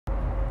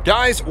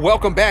Guys,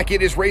 welcome back.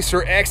 It is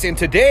Racer X, and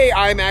today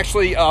I'm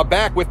actually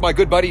back with my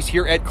good buddies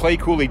here at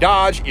Cooley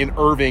Dodge in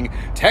Irving,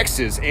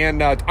 Texas.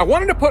 And I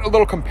wanted to put a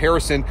little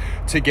comparison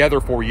together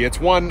for you.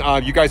 It's one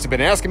you guys have been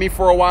asking me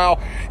for a while,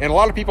 and a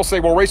lot of people say,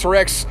 well, Racer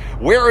X,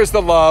 where is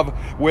the love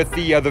with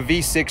the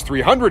V6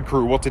 300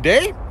 crew? Well,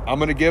 today I'm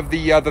going to give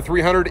the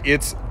 300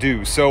 its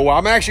due. So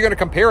I'm actually going to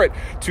compare it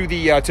to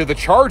the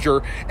Charger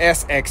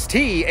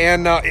SXT,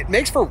 and it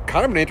makes for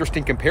kind of an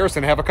interesting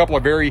comparison. I have a couple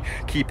of very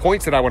key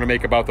points that I want to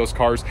make about those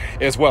cars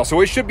as well.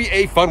 So it should be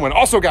a fun one.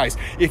 Also, guys,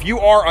 if you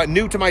are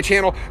new to my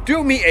channel,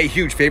 do me a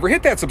huge favor.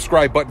 Hit that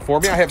subscribe button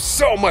for me. I have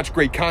so much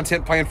great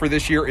content planned for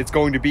this year. It's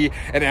going to be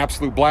an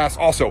absolute blast.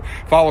 Also,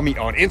 follow me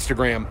on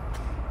Instagram,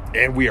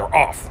 and we are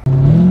off.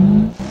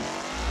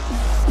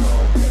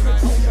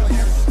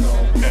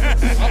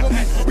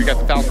 We got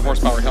the 1,000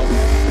 horsepower helmet.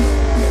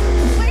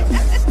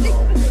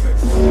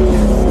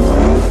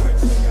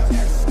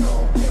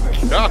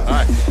 God.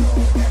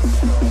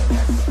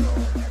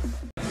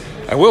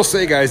 I will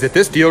say, guys, that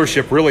this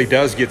dealership really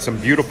does get some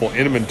beautiful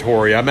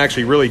inventory. I'm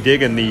actually really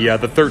digging the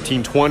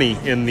 1320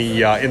 in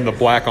the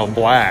black on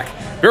black.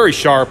 Very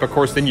sharp. Of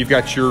course, then you've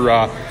got your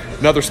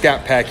another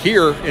scat pack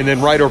here, and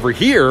then right over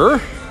here,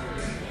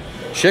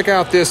 check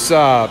out this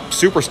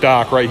super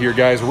stock right here,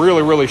 guys.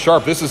 Really, really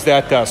sharp. This is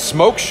that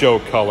smoke show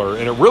color,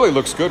 and it really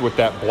looks good with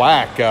that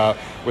black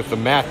with the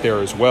matte there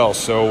as well.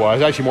 So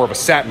it's actually more of a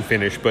satin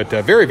finish, but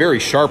very, very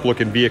sharp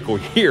looking vehicle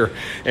here.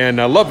 And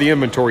I love the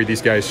inventory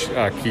these guys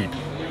keep.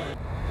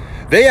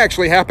 They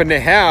actually happen to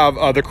have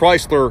the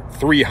Chrysler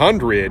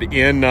 300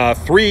 in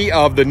 3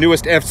 of the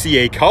newest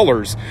FCA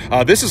colors.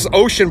 This is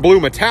ocean blue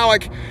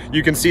metallic.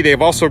 You can see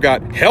they've also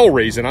got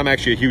Hellraisin. I'm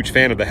actually a huge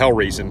fan of the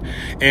Hellraisin.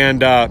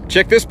 And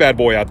check this bad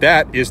boy out.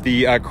 That is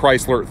the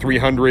Chrysler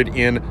 300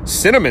 in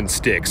cinnamon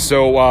sticks.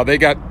 So they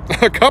got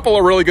a couple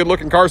of really good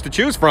looking cars to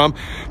choose from.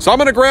 So I'm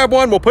gonna grab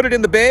one, we'll put it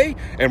in the bay,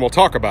 and we'll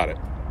talk about it.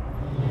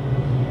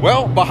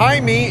 Well,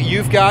 behind me,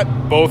 you've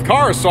got both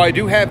cars. So I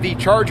do have the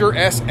Charger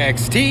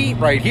SXT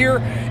right here.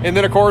 And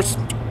then, of course,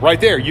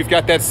 right there, you've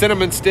got that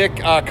cinnamon stick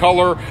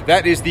color.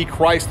 That is the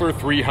Chrysler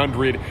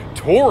 300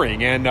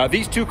 Touring. And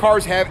these two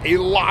cars have a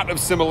lot of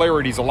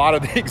similarities. A lot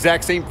of the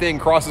exact same thing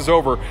crosses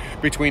over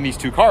between these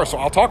two cars. So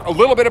I'll talk a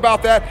little bit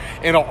about that.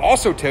 And I'll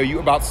also tell you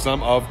about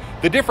some of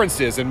the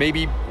differences and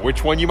maybe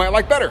which one you might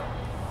like better.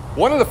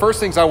 One of the first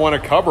things I want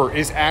to cover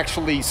is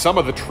actually some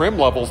of the trim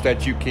levels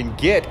that you can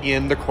get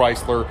in the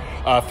Chrysler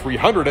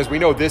 300. As we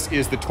know, this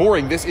is the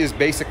Touring. This is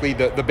basically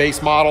the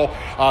base model.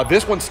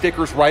 This one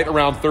stickers right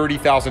around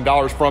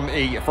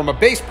 $30,000 from a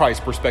base price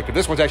perspective.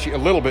 This one's actually a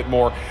little bit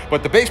more,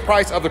 but the base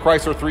price of the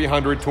Chrysler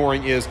 300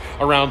 Touring is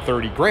around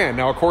 30 grand.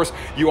 Now, of course,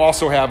 you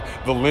also have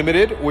the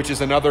Limited, which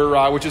is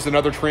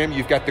another trim.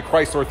 You've got the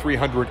Chrysler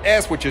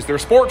 300S, which is their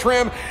sport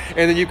trim,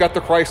 and then you've got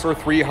the Chrysler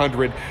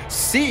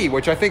 300C,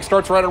 which I think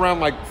starts right around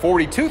like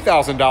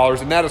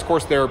 $42,000, and that is, of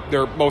course,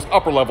 their most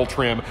upper level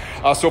trim.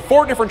 So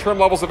 4 different trim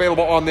levels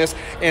available on this,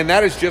 and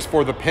that is just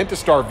for the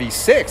Pentastar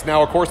V6.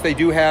 Now, of course, they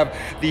do have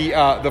the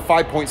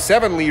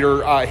 5.7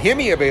 liter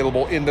Hemi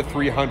available in the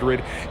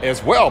 300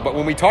 as well. But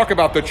when we talk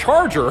about the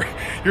Charger,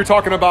 you're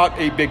talking about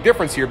a big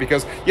difference here,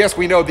 because yes,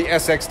 we know the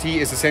SXT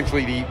is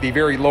essentially the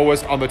very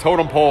lowest on the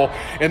totem pole,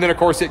 and then of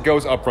course it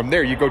goes up from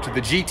there. You go to the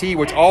GT,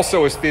 which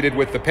also is fitted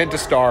with the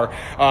Pentastar.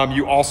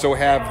 You also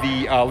have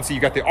the let's see, you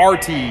got the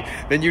RT,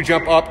 then you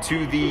jump up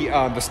to the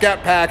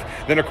Scat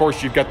Pack. Then, of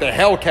course, you've got the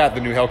Hellcat, the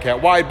new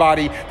Hellcat wide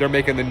body. They're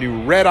making the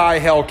new Red Eye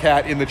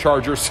Hellcat in the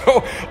Charger.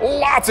 So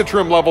lots of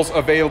trim levels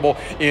available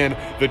in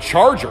the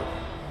Charger.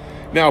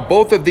 Now,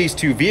 both of these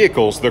two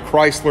vehicles, the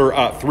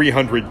Chrysler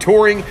 300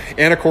 Touring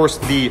and, of course,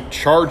 the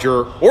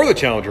Charger or the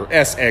Challenger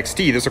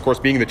SXT, this, of course,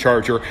 being the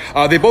Charger,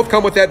 they both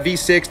come with that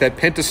V6, that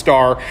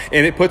Pentastar,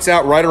 and it puts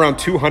out right around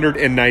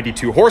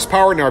 292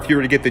 horsepower. Now, if you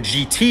were to get the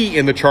GT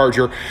in the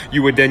Charger,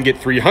 you would then get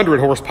 300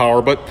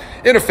 horsepower, but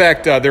in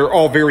effect, they're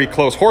all very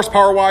close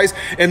horsepower-wise,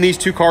 and these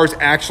two cars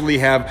actually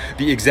have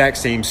the exact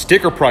same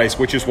sticker price,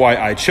 which is why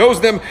I chose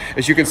them.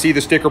 As you can see,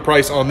 the sticker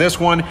price on this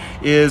one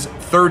is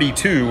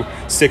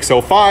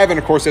 $32,605,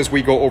 and of course, as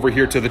we go over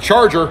here to the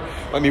Charger,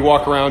 let me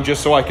walk around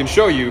just so I can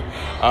show you.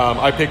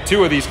 I picked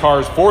 2 of these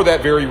cars for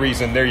that very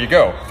reason. There you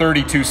go,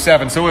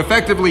 $32,700. So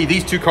effectively,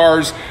 these two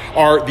cars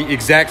are the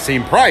exact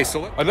same price.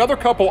 So another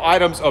couple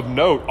items of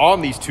note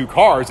on these two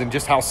cars and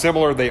just how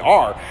similar they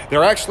are.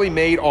 They're actually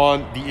made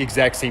on the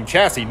exact same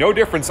chassis. No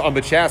difference on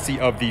the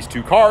chassis of these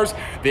two cars.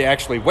 They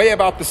actually weigh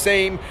about the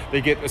same. They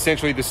get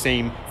essentially the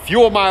same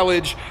fuel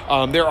mileage.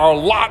 There are a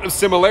lot of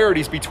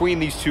similarities between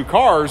these two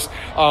cars.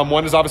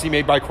 One is obviously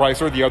made by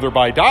Chrysler, the other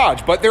by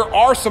Dodge, but there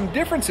are some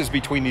differences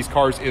between these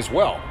cars as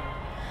well.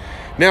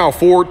 Now,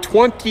 for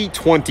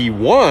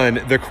 2021,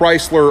 the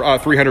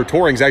Chrysler 300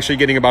 Touring is actually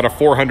getting about a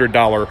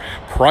 $400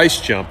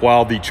 price jump,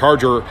 while the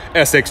Charger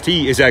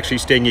SXT is actually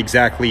staying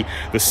exactly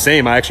the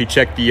same. I actually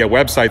checked the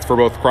websites for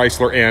both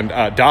Chrysler and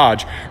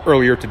Dodge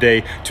earlier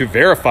today to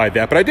verify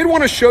that. But I did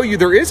want to show you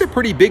there is a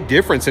pretty big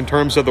difference in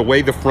terms of the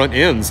way the front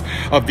ends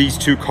of these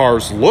two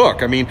cars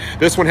look. I mean,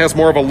 this one has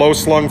more of a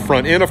low-slung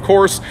front end, of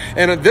course,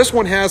 and this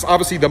one has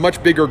obviously the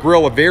much bigger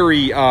grille, a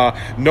very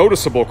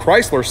noticeable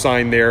Chrysler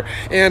sign there.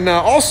 And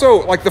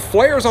also, like, the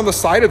flares on the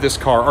side of this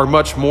car are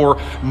much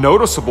more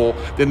noticeable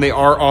than they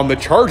are on the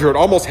Charger. It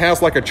almost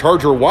has like a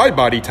Charger wide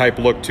body type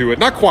look to it.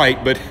 Not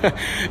quite, but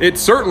it's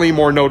certainly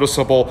more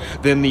noticeable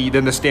than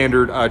the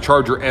standard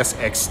Charger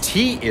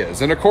SXT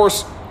is. And of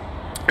course,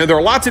 and there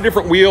are lots of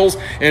different wheels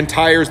and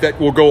tires that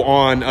will go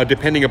on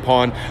depending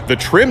upon the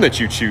trim that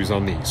you choose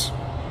on these.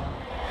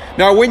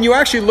 Now, when you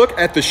actually look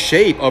at the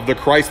shape of the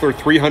Chrysler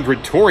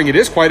 300 Touring, it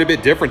is quite a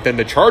bit different than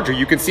the Charger.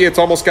 You can see it's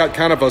almost got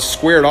kind of a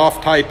squared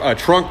off type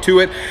trunk to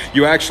it.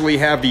 You actually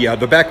have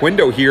the back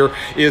window here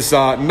is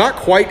not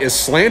quite as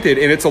slanted,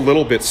 and it's a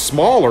little bit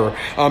smaller.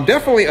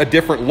 Definitely a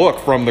different look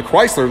from the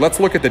Chrysler. Let's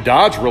look at the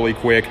Dodge really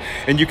quick.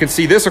 And you can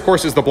see this, of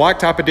course, is the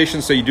blacktop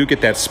edition, so you do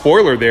get that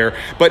spoiler there.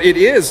 But it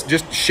is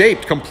just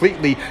shaped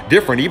completely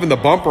different. Even the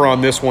bumper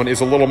on this one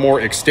is a little more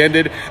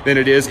extended than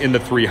it is in the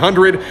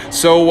 300.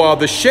 So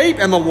the shape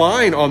and the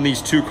line on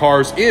these two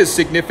cars is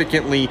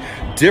significantly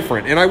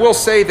different. And I will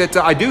say that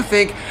I do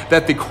think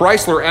that the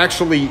Chrysler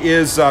actually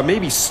is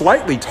maybe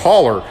slightly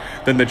taller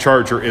than the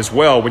Charger as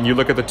well when you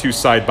look at the two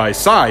side by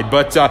side,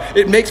 but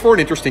it makes for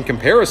an interesting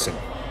comparison.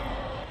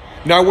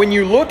 Now, when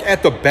you look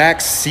at the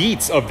back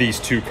seats of these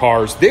two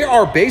cars, they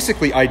are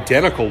basically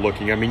identical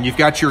looking. I mean, you've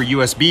got your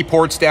USB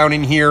ports down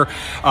in here.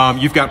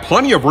 You've got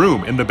plenty of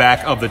room in the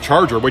back of the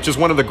Charger, which is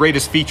one of the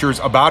greatest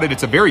features about it.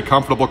 It's a very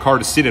comfortable car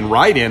to sit and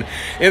ride in.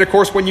 And of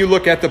course, when you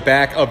look at the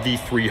back of the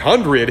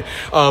 300,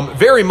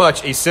 very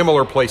much a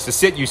similar place to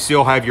sit. You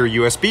still have your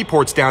USB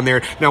ports down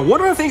there. Now,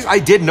 one of the things I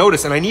did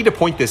notice, and I need to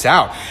point this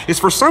out, is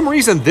for some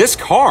reason, this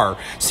car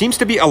seems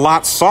to be a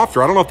lot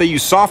softer. I don't know if they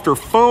use softer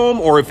foam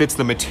or if it's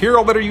the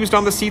material that are used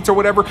on the seats or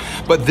whatever,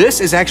 but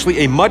this is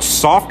actually a much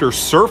softer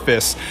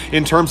surface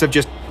in terms of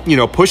just, you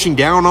know, pushing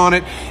down on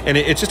it, and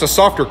it's just a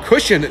softer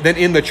cushion than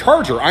in the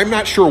Charger. I'm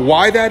not sure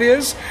why that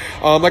is.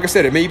 Like I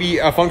said, it may be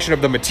a function of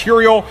the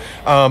material.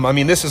 I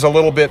mean, this is a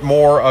little bit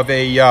more of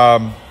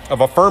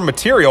a firm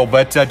material,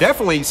 but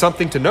definitely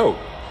something to note.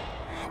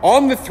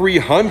 On the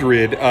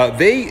 300,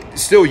 they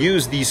still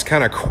use these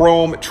kind of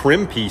chrome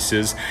trim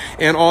pieces,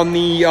 and on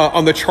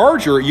the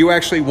Charger, you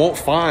actually won't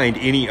find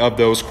any of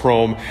those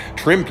chrome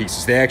trim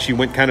pieces. They actually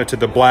went kind of to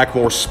the black,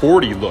 more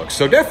sporty look.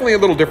 So definitely a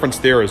little difference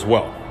there as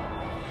well.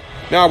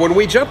 Now, when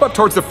we jump up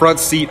towards the front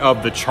seat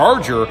of the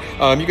Charger,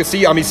 you can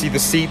see, the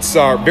seats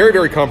are very,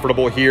 very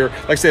comfortable here.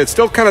 Like I said, it's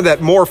still kind of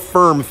that more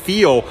firm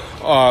feel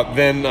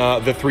than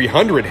the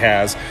 300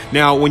 has.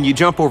 Now, when you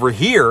jump over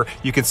here,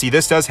 you can see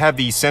this does have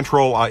the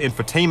central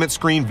infotainment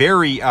screen,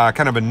 very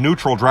kind of a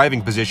neutral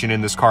driving position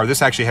in this car.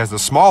 This actually has the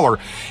smaller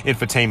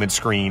infotainment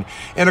screen.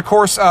 And of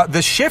course,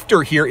 the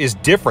shifter here is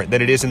different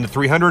than it is in the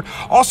 300.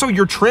 Also,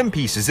 your trim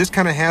pieces, this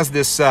kind of has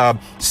this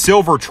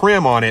silver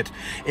trim on it.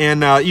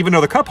 And even though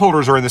the cup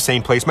holders are in the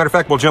same place. Matter of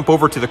fact, we'll jump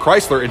over to the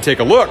Chrysler and take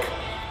a look.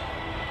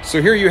 So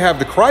here you have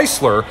the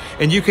Chrysler,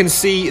 and you can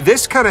see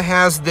this kind of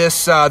has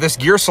this this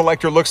gear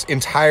selector looks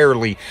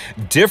entirely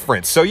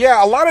different. So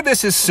yeah, a lot of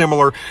this is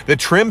similar. The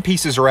trim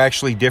pieces are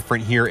actually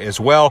different here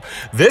as well.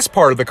 This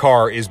part of the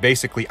car is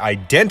basically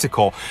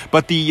identical,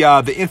 but the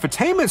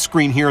infotainment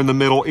screen here in the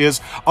middle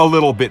is a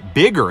little bit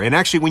bigger. And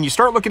actually, when you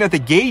start looking at the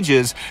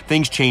gauges,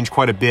 things change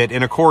quite a bit.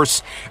 And of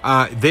course,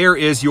 there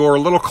is your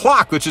little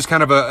clock, which is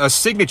kind of a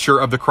signature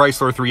of the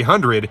Chrysler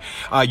 300.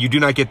 You do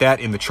not get that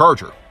in the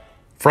Charger.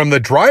 From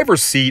the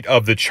driver's seat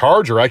of the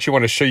Charger, I actually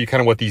want to show you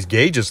kind of what these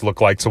gauges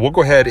look like. So we'll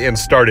go ahead and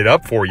start it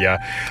up for you.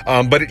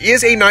 But it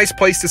is a nice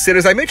place to sit.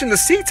 As I mentioned, the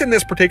seats in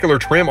this particular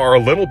trim are a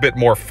little bit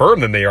more firm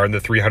than they are in the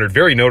 300.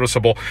 Very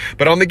noticeable.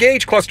 But on the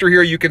gauge cluster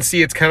here, you can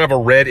see it's kind of a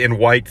red and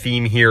white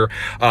theme here.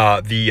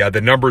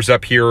 The numbers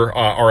up here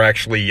are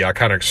actually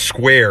kind of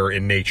square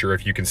in nature,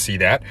 if you can see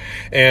that.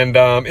 And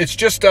it's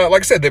just,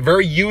 like I said, they're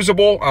very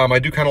usable. I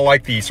do kind of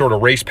like the sort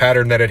of race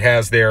pattern that it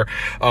has there.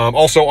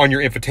 Also, on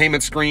your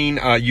infotainment screen,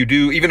 you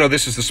do, even though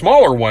this is the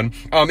smaller one,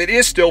 it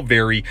is still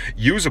very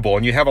usable,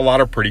 and you have a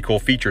lot of pretty cool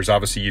features.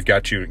 Obviously, you've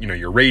got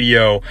your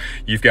radio,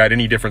 you've got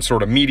any different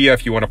sort of media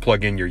if you want to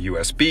plug in your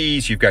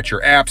USBs, you've got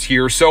your apps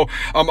here. So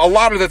a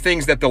lot of the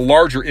things that the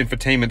larger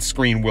infotainment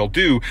screen will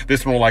do,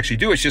 this one will actually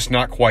do. It's just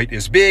not quite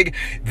as big.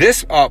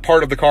 This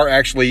part of the car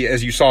actually,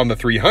 as you saw in the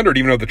 300,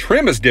 even though the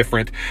trim is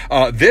different,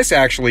 this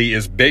actually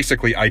is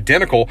basically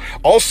identical.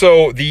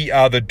 Also,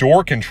 the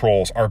door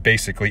controls are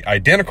basically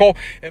identical.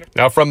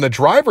 Now, from the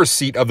driver's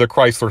seat of the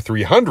Chrysler 300,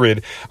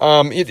 300,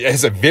 it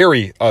has a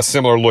very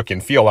similar look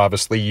and feel.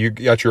 Obviously, you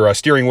got your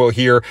steering wheel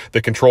here.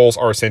 The controls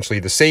are essentially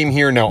the same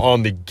here. Now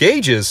on the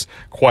gauges,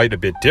 quite a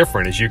bit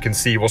different. As you can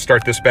see, we'll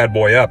start this bad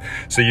boy up.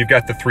 So you've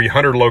got the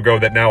 300 logo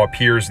that now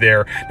appears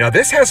there. Now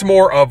this has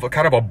more of a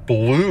kind of a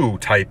blue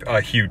type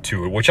hue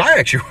to it, which I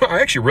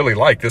actually really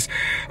like. This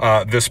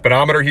the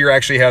speedometer here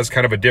actually has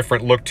kind of a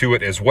different look to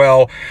it as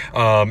well.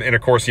 And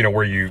of course, you know,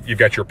 where you've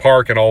got your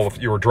park and all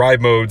of your drive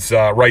modes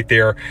right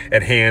there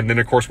at hand. Then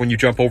of course, when you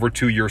jump over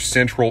to your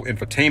central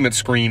infotainment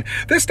screen,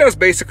 this does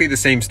basically the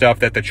same stuff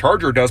that the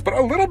Charger does, but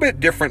a little bit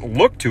different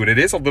look to it. It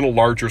is a little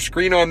larger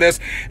screen on this.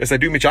 As I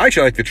do mention, I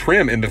actually like the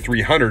trim in the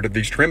 300 of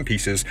these trim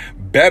pieces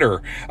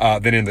better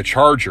than in the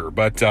Charger,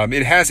 but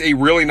it has a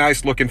really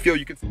nice look and feel.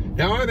 You can.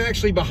 Now I'm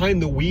actually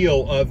behind the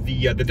wheel of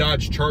the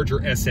Dodge Charger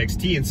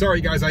SXT, and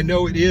sorry guys, I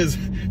know it is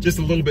just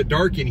a little bit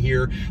dark in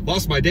here.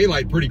 Lost my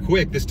daylight pretty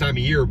quick this time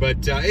of year,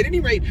 but at any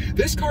rate,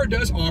 this car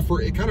does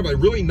offer a kind of a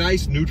really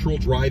nice neutral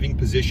driving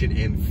position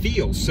and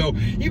feel. So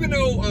even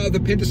though the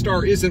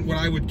Pentastar isn't what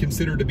I would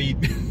consider to be,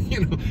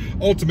 you know,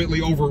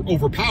 ultimately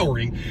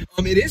overpowering,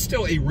 it is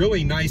still a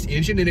really nice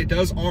engine, and it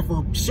does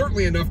offer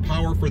certainly enough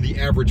power for the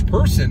average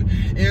person.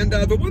 And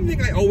the one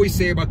thing I always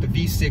say about the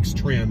V6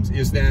 trims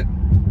is that,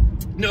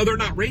 no, they're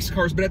not race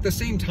cars, but at the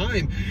same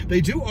time,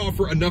 they do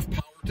offer enough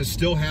power to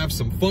still have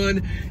some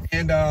fun.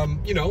 And,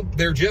 you know,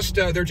 they're just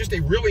a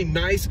really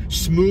nice,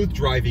 smooth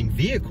driving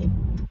vehicle.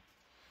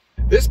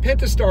 This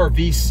Pentastar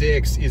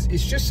V6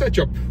 is just such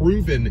a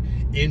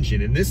proven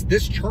engine, and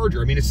this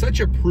Charger, I mean, it's such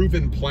a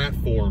proven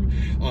platform.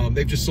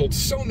 They've just sold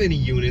so many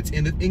units,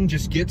 and the thing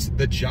just gets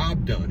the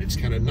job done. It's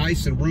kind of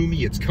nice and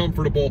roomy, it's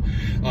comfortable,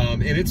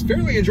 and it's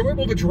fairly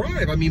enjoyable to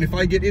drive. I mean, if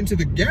I get into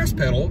the gas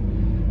pedal,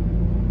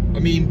 I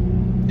mean,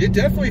 it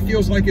definitely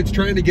feels like it's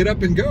trying to get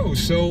up and go.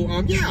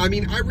 So, yeah, I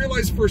mean, I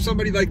realize for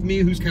somebody like me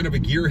who's kind of a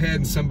gearhead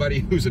and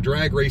somebody who's a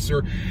drag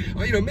racer,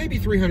 you know, maybe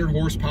 300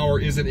 horsepower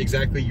isn't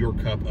exactly your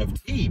cup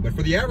of tea. But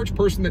for the average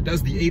person that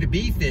does the A to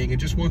B thing and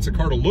just wants a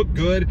car to look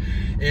good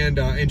and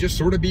just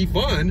sort of be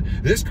fun,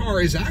 this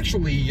car is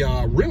actually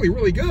really,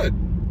 really good.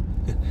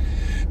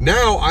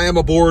 Now I am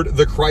aboard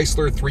the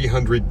Chrysler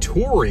 300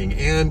 Touring,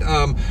 and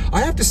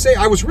I have to say,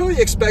 I was really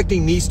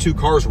expecting these two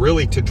cars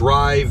really to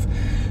drive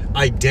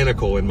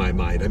identical in my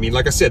mind. I mean,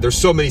 like I said, there's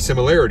so many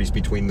similarities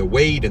between the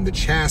weight and the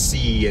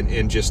chassis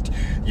and just,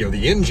 you know,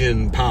 the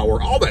engine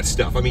power, all that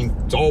stuff. I mean,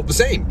 it's all the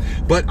same.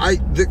 But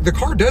the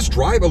car does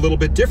drive a little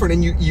bit different,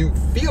 and you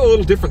feel a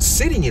little different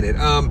sitting in it.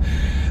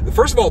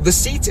 First of all, the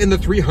seats in the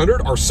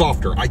 300 are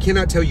softer. I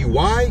cannot tell you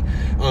why.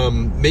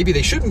 Maybe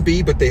they shouldn't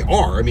be, but they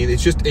are. I mean,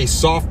 it's just a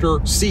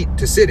softer seat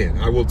to sit in.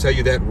 I will tell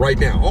you that right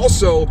now.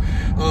 Also,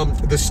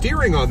 the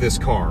steering on this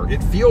car,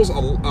 it feels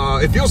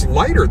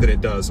lighter than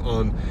it does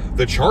on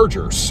the Charger.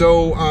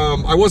 So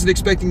I wasn't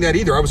expecting that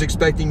either. I was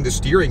expecting the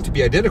steering to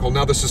be identical.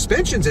 Now the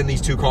suspensions in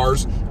these two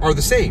cars are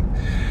the same.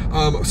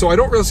 So I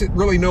don't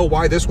really know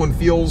why this one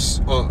feels,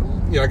 you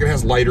know, like it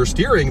has lighter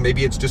steering.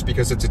 Maybe it's just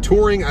because it's a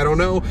Touring, I don't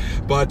know.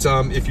 But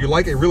if you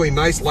like a really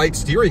nice light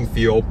steering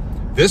feel,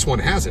 this one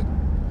has it.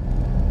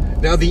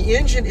 Now the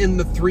engine in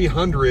the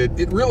 300,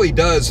 it really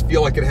does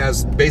feel like it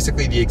has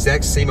basically the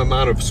exact same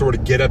amount of sort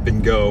of get up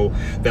and go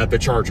that the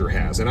Charger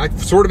has. And I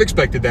sort of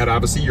expected that.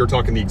 Obviously, you're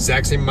talking the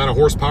exact same amount of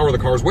horsepower, the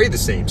cars weigh the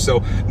same. So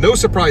no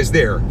surprise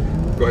there.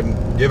 Go ahead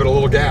and give it a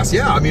little gas.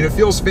 Yeah, I mean, it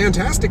feels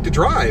fantastic to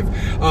drive.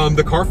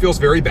 The car feels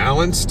very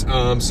balanced.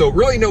 So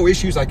really no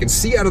issues. I can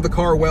see out of the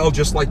car well,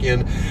 just like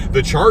in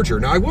the Charger.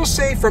 Now I will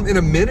say, from an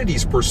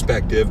amenities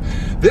perspective,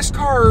 this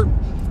car,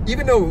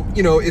 even though,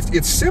 you know,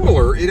 it's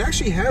similar, it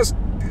actually has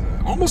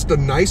almost a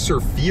nicer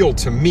feel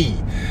to me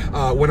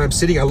when I'm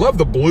sitting. I love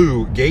the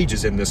blue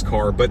gauges in this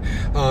car, but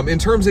in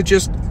terms of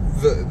just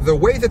the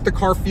way that the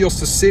car feels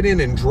to sit in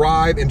and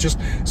drive, and just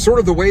sort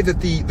of the way that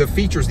the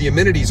features, the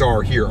amenities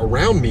are here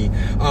around me,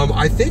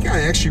 I think I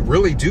actually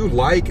really do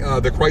like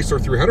the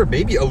Chrysler 300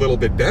 maybe a little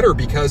bit better,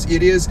 because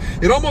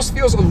it almost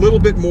feels a little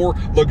bit more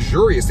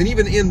luxurious. And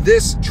even in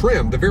this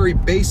trim, the very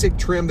basic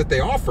trim that they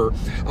offer,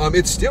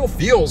 it still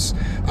feels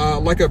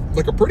like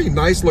a pretty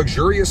nice,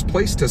 luxurious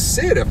place to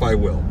sit, if I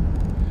will.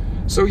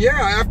 So yeah,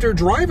 after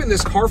driving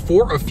this car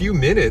for a few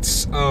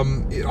minutes,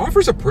 it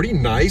offers a pretty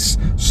nice,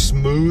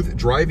 smooth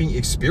driving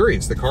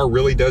experience. The car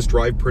really does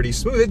drive pretty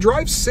smooth. It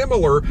drives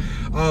similar,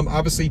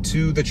 obviously,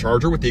 to the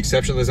Charger, with the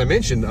exception, as I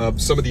mentioned,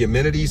 of some of the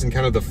amenities and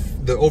kind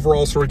of the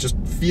overall sort of just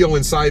feel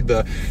inside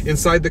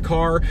the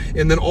car,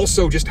 and then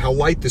also just how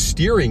light the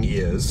steering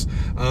is.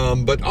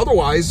 But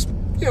otherwise,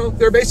 you know,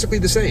 they're basically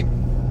the same.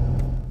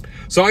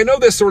 So I know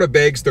this sort of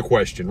begs the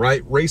question,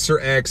 right? Racer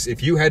X,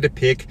 if you had to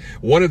pick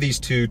one of these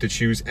two to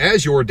choose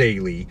as your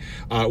daily,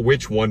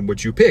 which one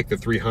would you pick? The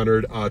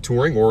 300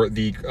 Touring or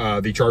the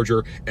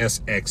Charger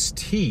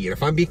SXT? And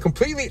if I'm being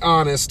completely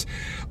honest,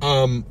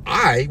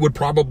 I would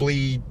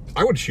probably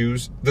I would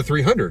choose the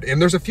 300.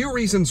 And there's a few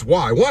reasons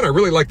why. One, I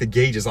really like the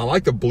gauges. I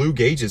like the blue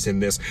gauges in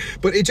this,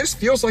 but it just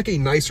feels like a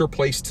nicer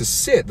place to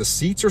sit. The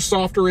seats are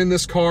softer in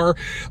this car.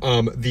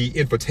 The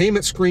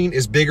infotainment screen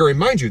is bigger. And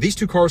mind you, these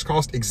two cars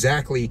cost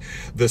exactly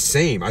the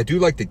same. I do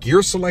like the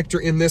gear selector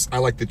in this. I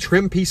like the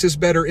trim pieces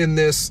better in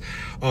this.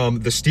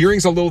 The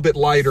steering's a little bit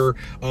lighter.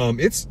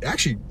 It's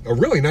actually a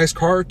really nice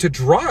car to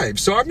drive.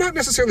 So I'm not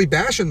necessarily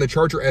bashing the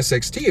Charger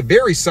SXT, a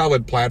very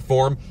solid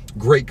platform,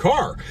 great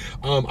car.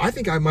 I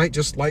think I might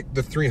just like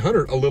the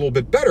 300 a little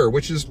bit better,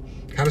 which is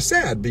kind of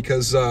sad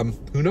because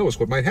who knows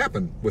what might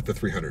happen with the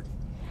 300.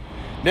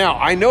 Now,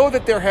 I know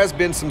that there has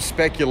been some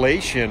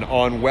speculation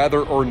on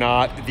whether or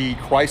not the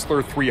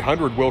Chrysler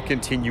 300 will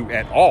continue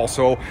at all.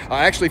 So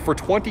actually for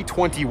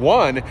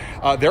 2021,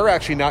 they're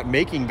actually not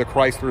making the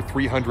Chrysler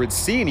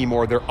 300C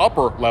anymore, their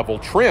upper level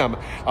trim.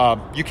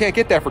 You can't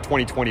get that for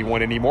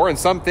 2021 anymore, and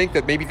some think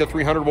that maybe the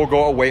 300 will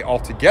go away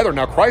altogether.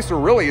 Now,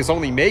 Chrysler really is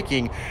only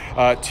making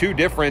two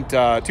different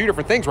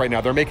things right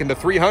now. They're making the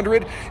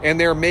 300 and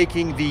they're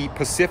making the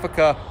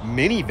Pacifica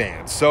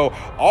minivan. So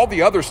all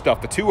the other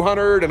stuff, the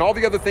 200 and all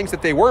the other things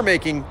that they were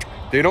making,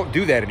 they don't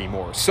do that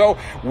anymore. So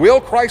will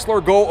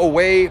Chrysler go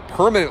away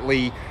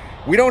permanently?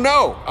 We don't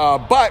know,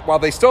 but while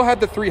they still have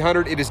the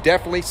 300, it is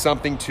definitely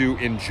something to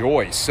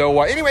enjoy.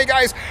 So anyway,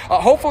 guys,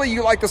 hopefully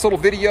you liked this little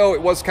video.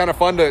 It was kind of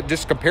fun to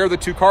just compare the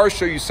two cars,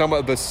 show you some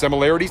of the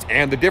similarities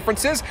and the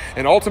differences,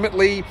 and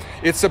ultimately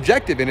it's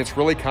subjective and it's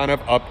really kind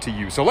of up to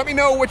you. So let me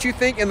know what you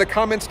think in the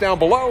comments down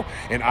below,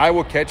 and I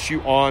will catch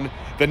you on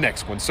the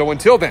next one. So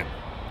until then,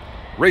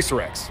 Racer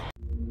X.